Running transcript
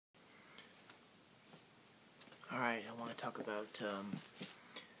Alright, I want to talk about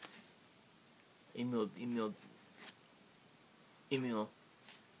Émile.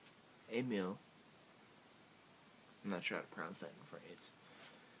 I'm not sure how to pronounce that in phrase.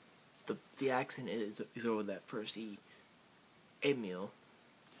 The accent is over that first E. Émile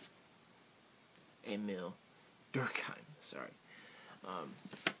Durkheim. Sorry,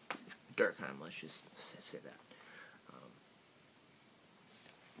 Durkheim. Let's just say that.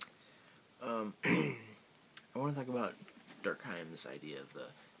 I want to talk about Durkheim's idea of the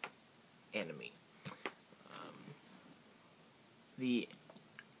anomie. The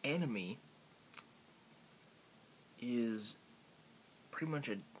anomie is pretty much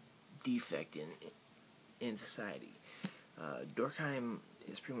a defect in society. Durkheim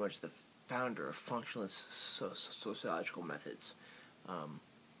is pretty much the founder of functionalist sociological methods,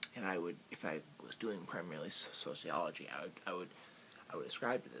 and I would, if I was doing primarily sociology, I would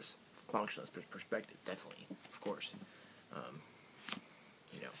ascribe to this functionalist perspective, definitely, of course.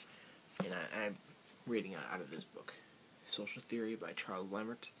 And I'm reading out of this book, Social Theory by Charles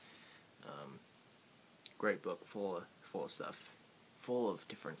Lemmert. Great book, full of stuff, full of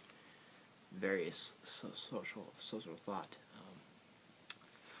different various social thought.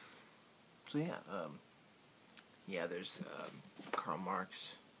 There's Karl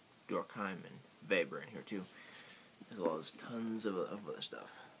Marx, Durkheim, and Weber in here too, as well as tons of other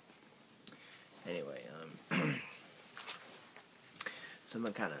stuff. Anyway, so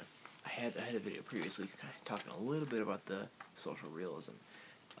I'm kind of, I had a video previously kind of talking a little bit about the social realism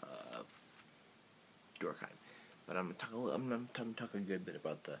of Durkheim, but I'm talking a good bit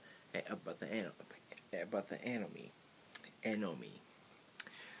about the anomie.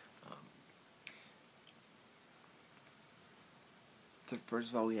 So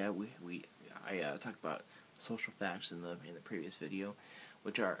first of all, I talked about social facts in the previous video,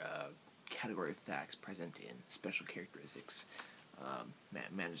 which are category of facts present in special characteristics,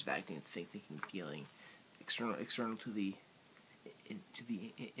 manners of acting, thinking, feeling, external to the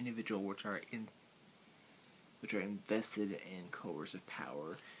individual, which are invested in coercive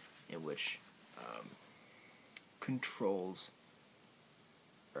power, and which controls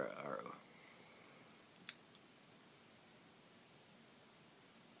or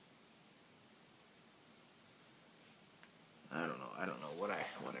I don't know what I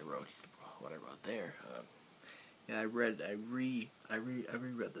wrote there. I reread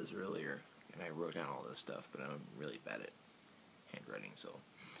this earlier, and I wrote down all this stuff, but I'm really bad at handwriting, so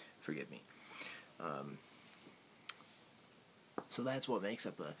forgive me. So that's what makes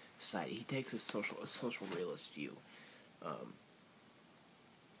up a society. He takes a social realist view,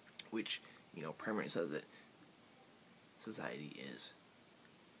 which primarily says that society is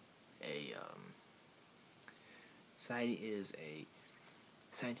a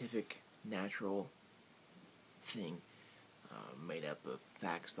scientific, natural thing made up of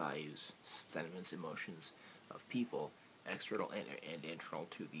facts, values, sentiments, emotions of people, external and internal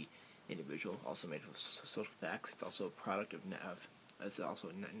to the individual. Also made up of social facts. It's also a product of it's also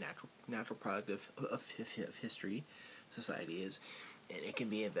a natural product of history. Society is, and it can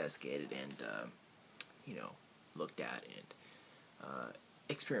be investigated and looked at and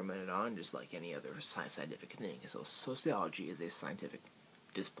experimented on, just like any other scientific thing. So sociology is a scientific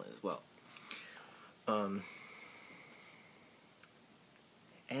discipline as well.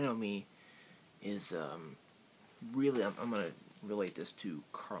 Anomie is really, I'm going to relate this to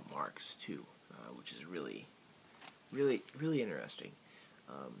Karl Marx too, which is really interesting.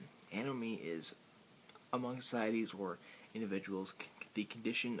 Anomie is among societies or individuals the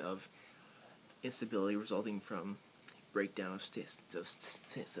condition of instability resulting from breakdown of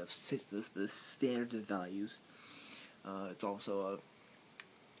the standards and values. It's also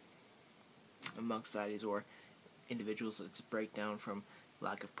among societies or individuals, it's a breakdown from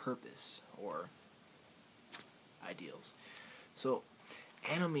lack of purpose or ideals. So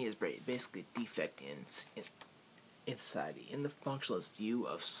anomie is basically a defect in society. In the functionalist view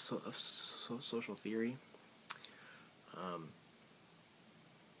of social theory,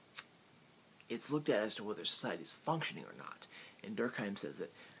 it's looked at as to whether society is functioning or not. And Durkheim says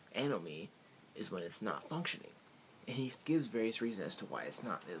that anomie is when it's not functioning. And he gives various reasons as to why it's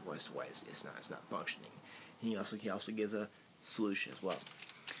not functioning. And he also gives a solution as well.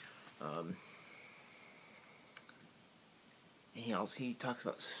 And he talks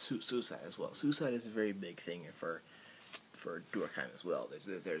about suicide as well. Suicide is a very big thing for Durkheim as well.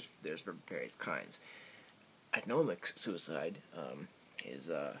 There's various kinds. Anomic suicide is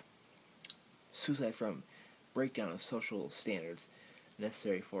suicide from breakdown of social standards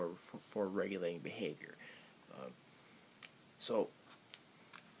necessary for regulating behavior. So,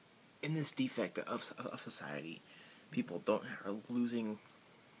 in this defect of society, people are losing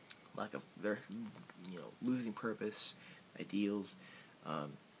they're losing purpose, ideals.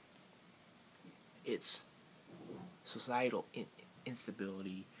 It's societal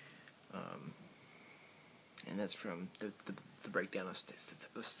instability, and that's from the breakdown of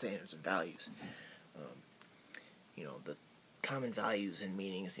standards and values. The common values and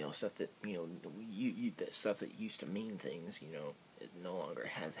meanings, stuff that that stuff that used to mean things, it no longer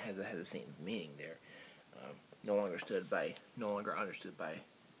has the same meaning there. No longer understood by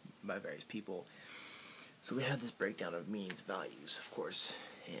various people. So we have this breakdown of meanings, values, of course,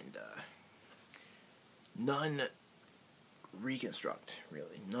 and none reconstruct,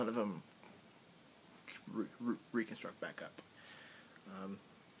 really. None of them reconstruct back up.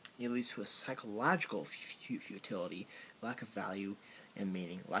 It leads to a psychological futility, lack of value and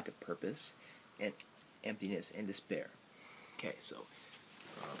meaning, lack of purpose, and emptiness and despair. Okay, so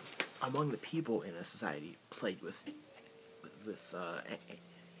among the people in a society plagued with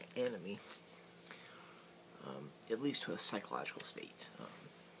anomie, it leads to a psychological state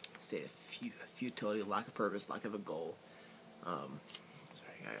of futility, lack of purpose, lack of a goal. Sorry,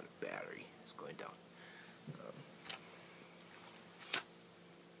 I got a battery. It's going down.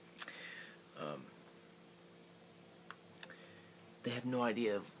 They have no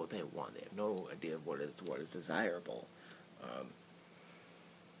idea of what they want. They have no idea of what is desirable.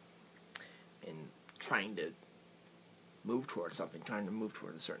 And trying to move towards something, trying to move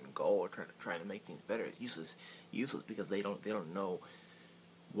towards a certain goal, or trying to make things better is useless because they don't know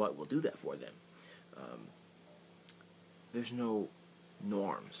what will do that for them. There's no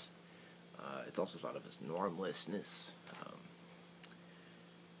norms. It's also thought of as normlessness.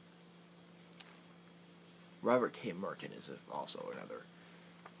 Robert K. Merton is also another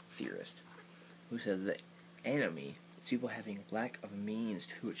theorist who says that anomie is people having lack of means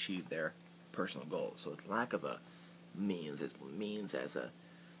to achieve their personal goals. So it's lack of a means. It's means as a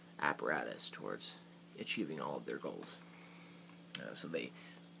apparatus towards achieving all of their goals. So they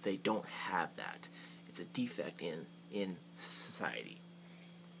don't have that. It's a defect in society.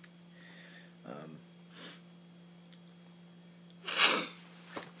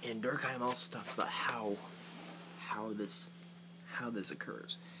 And Durkheim also talks about how this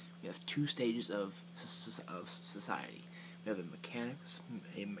occurs. We have two stages of society. We have a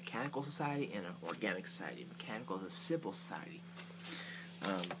mechanical society and an organic society. Mechanical is a simple society.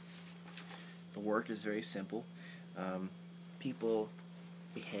 The work is very simple. People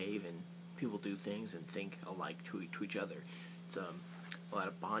behave and people do things and think alike to each other. It's a lot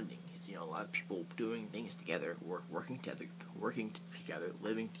of bonding. It's a lot of people doing things together, working together,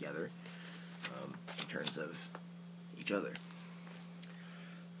 living together, in terms of each other.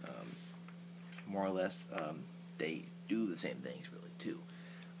 More or less, they do the same things really too.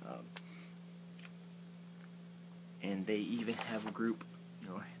 And they even have a group.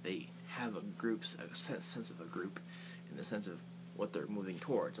 They have a sense of a group, in the sense of what they're moving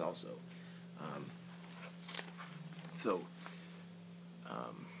towards also.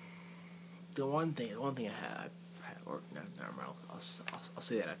 The one thing I have, or no, never mind, I'll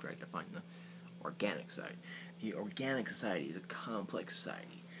say that after I define the organic side. The organic society is a complex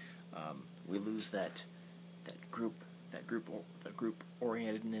society. We lose that group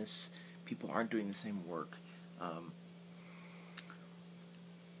orientedness. People aren't doing the same work.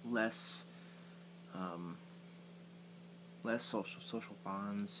 Less social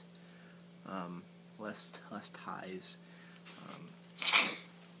bonds. Less ties.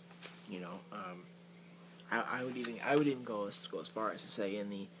 I would even go as far as to say in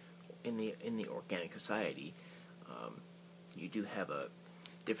the organic society, you do have a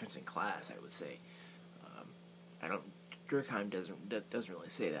difference in class. I would say. Durkheim doesn't really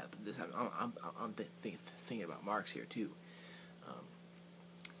say that, but this I'm thinking about Marx here too.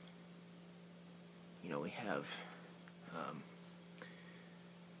 We have.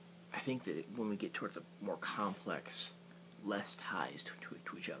 I think that when we get towards a more complex, less ties to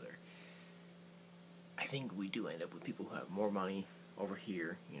each other, I think we do end up with people who have more money over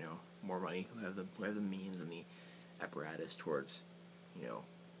here. More money, who have the means and the apparatus towards,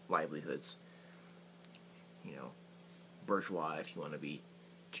 livelihoods. Bourgeois, if you want to be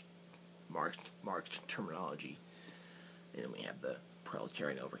Marx terminology. And then we have the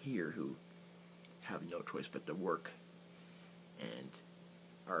proletarian over here who have no choice but to work and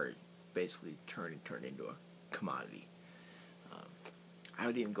are basically turned into a commodity. I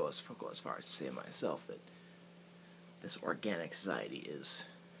would even go as far as to say myself that this organic society is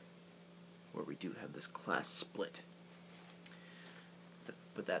where we do have this class split.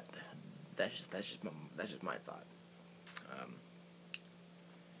 But that's just my thought.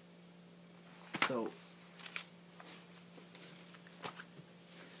 So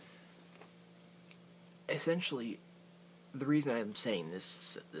essentially, the reason I'm saying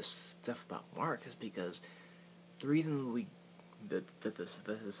this stuff about Marx is because the reason the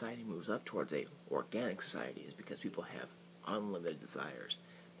society moves up towards a organic society is because people have unlimited desires.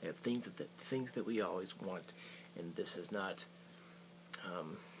 They have things that we always want, and this is not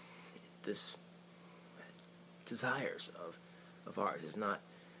this desires of ours is not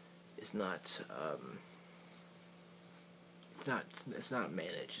it's not it's not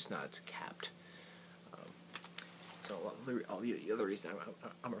managed. It's not capped. So the other reason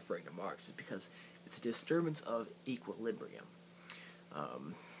I'm referring to Marx is because it's a disturbance of equilibrium.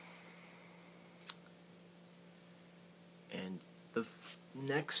 And the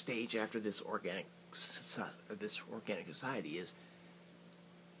next stage after this organic society is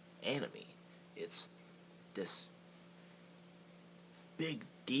anomie. It's this big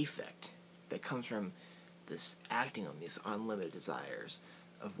defect that comes from this acting on these unlimited desires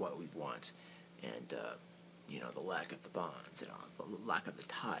of what we want, and the lack of the bonds, the lack of the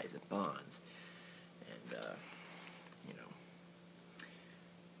ties and bonds, and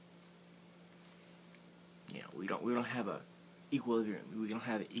we don't have a equilibrium. We don't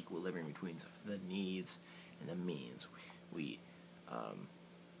have an equilibrium between the needs and the means. We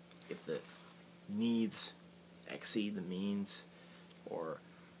if the needs exceed the means, or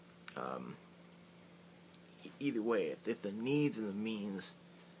either way, if the needs and the means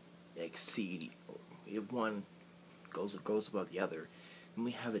exceed, if one goes above the other, then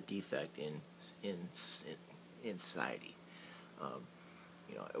we have a defect in society.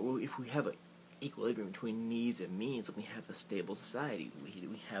 If we have an equilibrium between needs and means, then we have a stable society.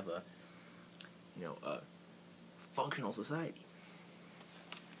 We have a functional society.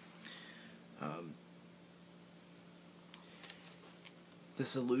 The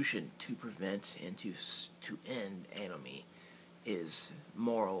solution to prevent and to end anomie is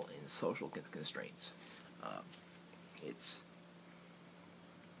moral and social constraints. It's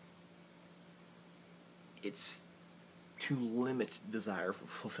to limit desire for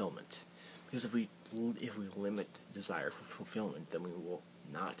fulfillment, because if we limit desire for fulfillment, then we will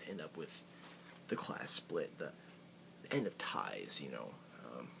not end up with the class split, the end of ties.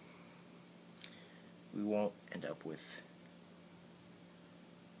 We won't end up with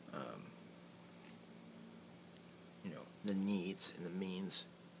the needs and the means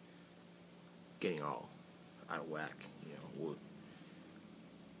getting all out of whack.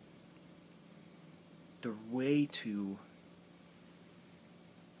 The way to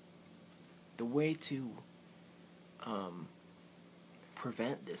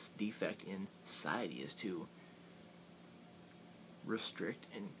prevent this defect in society is to restrict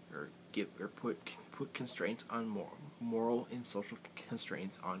or put constraints on moral and social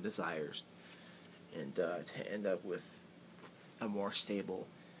constraints on desires, and to end up with a more stable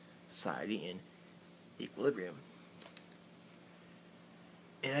society in equilibrium.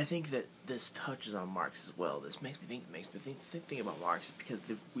 And I think that this touches on Marx as well. This makes me think about Marx, because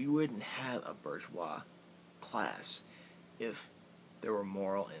we wouldn't have a bourgeois class if there were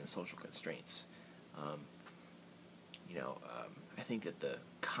moral and social constraints. I think that the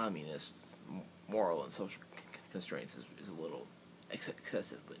communist moral and social constraints is a little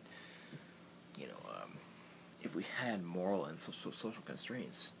excessive, but if we had moral and social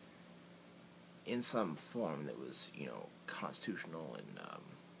constraints in some form that was constitutional, and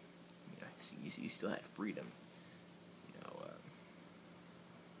you still had freedom,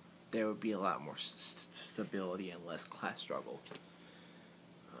 there would be a lot more stability and less class struggle.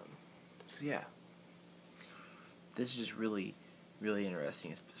 So yeah, this is just really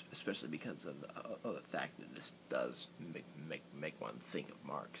interesting, especially because of the fact that this does make one think of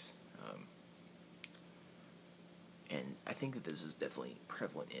Marx. And I think that this is definitely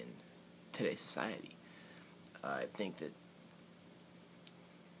prevalent in today's society. I think that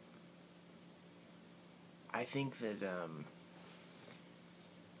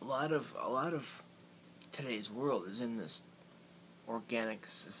a lot of today's world is in this organic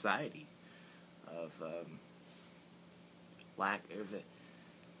society of lack, or that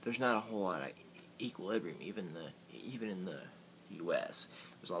there's not a whole lot of equilibrium, even in the U.S.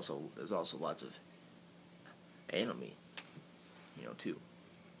 There's also lots of anomie, too.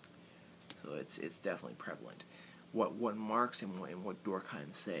 So it's definitely prevalent. What Marx and what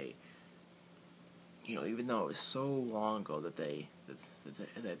Durkheim say, even though it was so long ago that they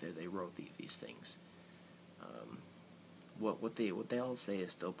wrote these things, what they all say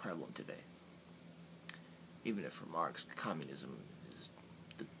is still prevalent today. Even if for Marx, communism is